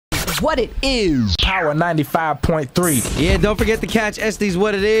What It Is. Power 95.3. Yeah, don't forget to catch Estee's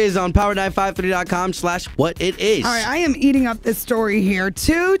What It Is on power953.com/whatitis. All right, I am eating up this story here.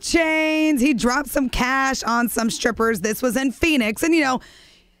 2 Chainz, he dropped some cash on some strippers. This was in Phoenix. And, 2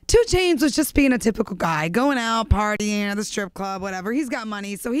 Chainz was just being a typical guy, going out, partying at the strip club, whatever. He's got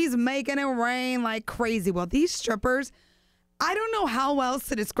money, so he's making it rain like crazy. Well, these strippers, I don't know how else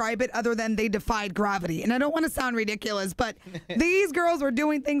to describe it other than they defied gravity. And I don't want to sound ridiculous, but these girls were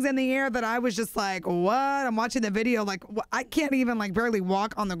doing things in the air that I was just like, what? I'm watching the video, like, I can't even, barely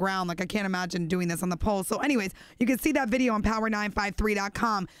walk on the ground. Like, I can't imagine doing this on the pole. So anyways, you can see that video on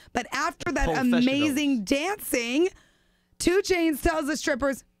power953.com. But after that amazing dancing, 2 Chainz tells the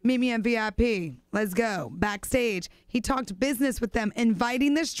strippers, meet me in VIP. Let's go. Backstage, he talked business with them,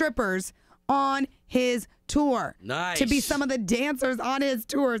 inviting the strippers on his tour. Nice. To be some of the dancers on his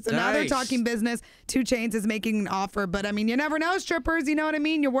tour. So now they're talking business. 2 Chainz is making an offer. But, you never know, strippers. You know what I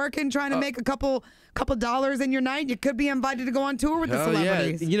mean? You're working, trying to make a couple dollars in your night. You could be invited to go on tour with the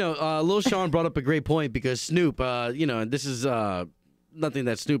celebrities. Yeah. Lil Shawn brought up a great point because Snoop, this is nothing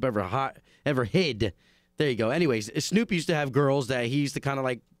that Snoop ever hid. There you go. Anyways, Snoop used to have girls that he used to kind of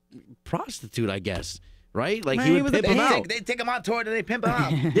prostitute, I guess. Right? Like, he would pimp them out. They take them on tour, then they pimp them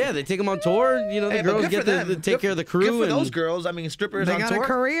out. Yeah, they take them on tour. The girls get to take care of the crew. Good for those girls. Strippers on tour. They got a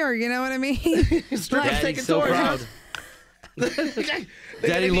career, you know what I mean? Strippers taking so tours. Proud.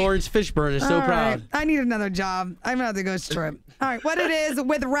 Daddy Lawrence Fishburne is so proud. Right. I need another job. I'm going to have to go strip. All right, What It Is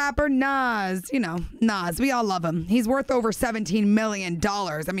with rapper Nas. Nas, we all love him. He's worth over $17 million.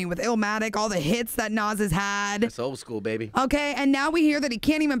 With Illmatic, all the hits that Nas has had. That's old school, baby. Okay, and now we hear that he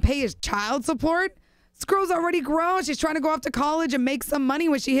can't even pay his child support. This girl's already grown. She's trying to go off to college and make some money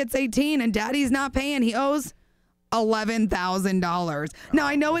when she hits 18, and daddy's not paying. He owes $11,000. Now,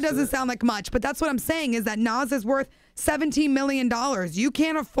 I know it doesn't sound like much, but that's what I'm saying is that Nas is worth $17 million. You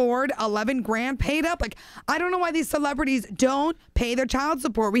can't afford $11,000 paid up. I don't know why these celebrities don't pay their child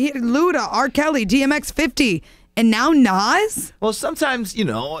support. We hit Luda, R. Kelly, DMX 50. And now Nas? Well, sometimes,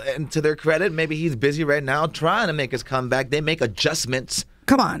 and to their credit, maybe he's busy right now trying to make his comeback. They make adjustments.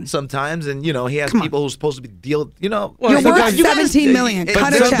 Come on. Sometimes, and he has people who's supposed to be Well, you're worth $17 million.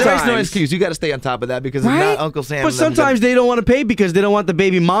 Cut a check. There's no excuse. You got to stay on top of that because if not, Uncle Sam. But sometimes they don't want to pay because they don't want the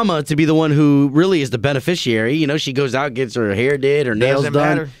baby mama to be the one who really is the beneficiary. She goes out, gets her hair did, her nails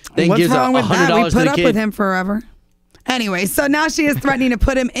done, then What's gives wrong with that? $100 We to put the up kid. with him forever. Anyway, so now she is threatening to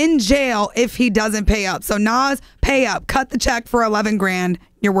put him in jail if he doesn't pay up. So Nas, pay up. Cut the check for $11,000.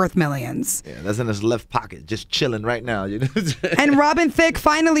 You're worth millions. Yeah, that's in his left pocket, just chilling right now. And Robin Thicke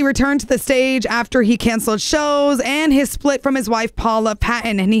finally returned to the stage after he canceled shows and his split from his wife, Paula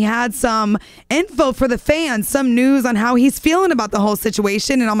Patton. And he had some info for the fans, some news on how he's feeling about the whole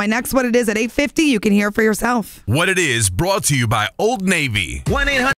situation. And on my next What It Is at 8:50, you can hear it for yourself. What It Is brought to you by Old Navy. 1-800